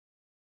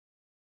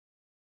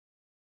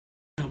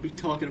be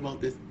talking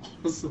about this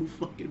awesome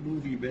fucking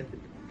movie, man.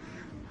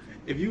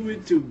 If you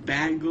into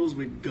bad girls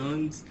with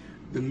guns,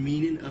 the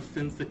meaning of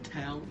femme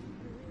fatale,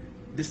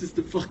 this is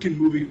the fucking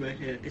movie right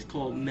here. It's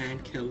called Man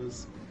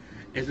Killers.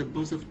 It's a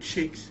bunch of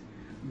chicks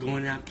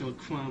going after a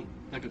crime,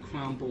 like a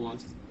crime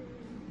boss.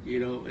 You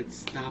know, it's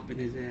stopping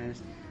his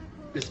ass.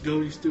 This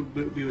girl used to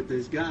be with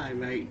this guy,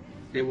 right?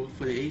 They work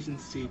for the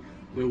agency,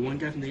 where one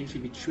guy from the agency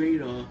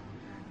betrayed her,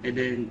 and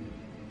then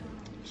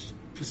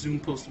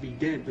presumed supposed to be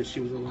dead, but she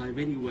was alive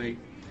anyway.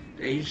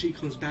 The agency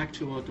comes back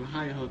to her to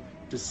hire her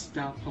to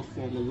stop her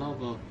former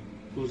lover,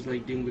 who was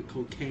like dealing with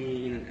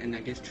cocaine and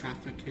I guess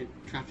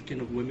trafficking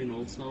of women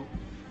also.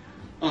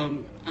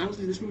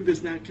 Honestly, this movie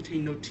does not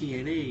contain no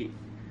TNA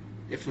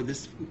for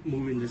this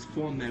movie in this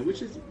format,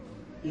 which is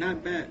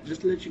not bad.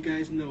 Just to let you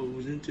guys know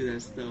who's into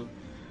that stuff.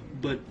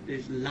 But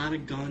there's a lot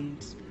of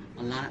guns,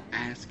 a lot of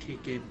ass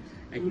kicking,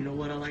 and you know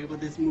what I like about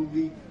this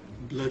movie?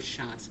 Blood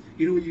shots.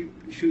 You know when you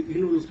shoot,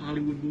 you know those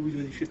Hollywood movies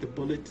when you shoot the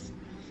bullets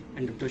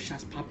and the blood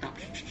shots pop out.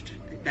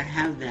 They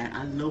have that.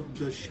 I love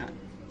blood shot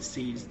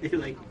scenes. They're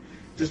like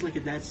just like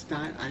in that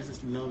style. I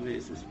just love it.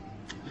 It's just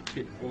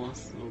fucking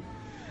awesome.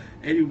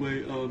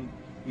 Anyway,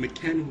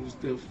 McKenna, who's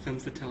the femme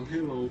fatale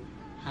hero,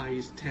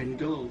 hires 10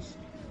 girls.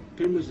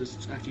 Pretty much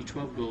there's actually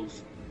 12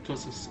 girls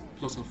plus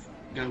a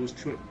guy who's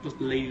plus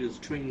the lady that's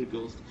training the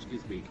girls.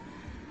 Excuse me.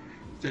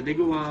 So they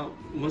go out.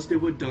 Once they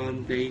were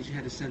done, they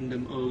had to send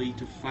them early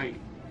to fight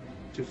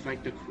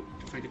the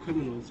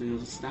criminals, you know,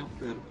 to stop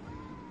them.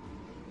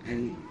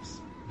 And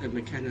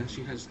McKenna,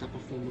 she had to stop her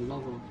former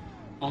lover.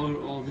 All in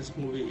all, this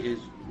movie is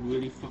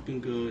really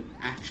fucking good,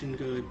 action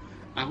good.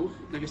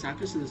 Like I said, I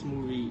consider this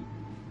movie,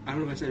 I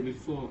don't know if I said it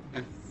before,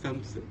 a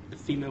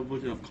female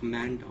version of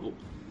Commando.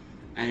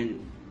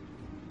 And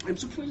I'm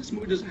surprised this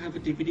movie doesn't have a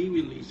DVD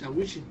release. I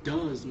wish it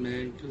does,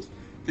 man, because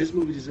this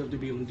movie deserves to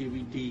be on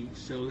DVD.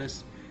 So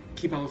let's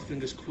keep our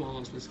fingers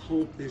crossed. Let's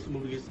hope this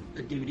movie gets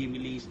a DVD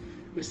release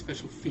with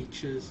special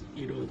features,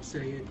 you know what I'm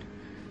saying?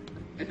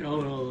 And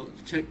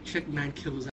check Man Killers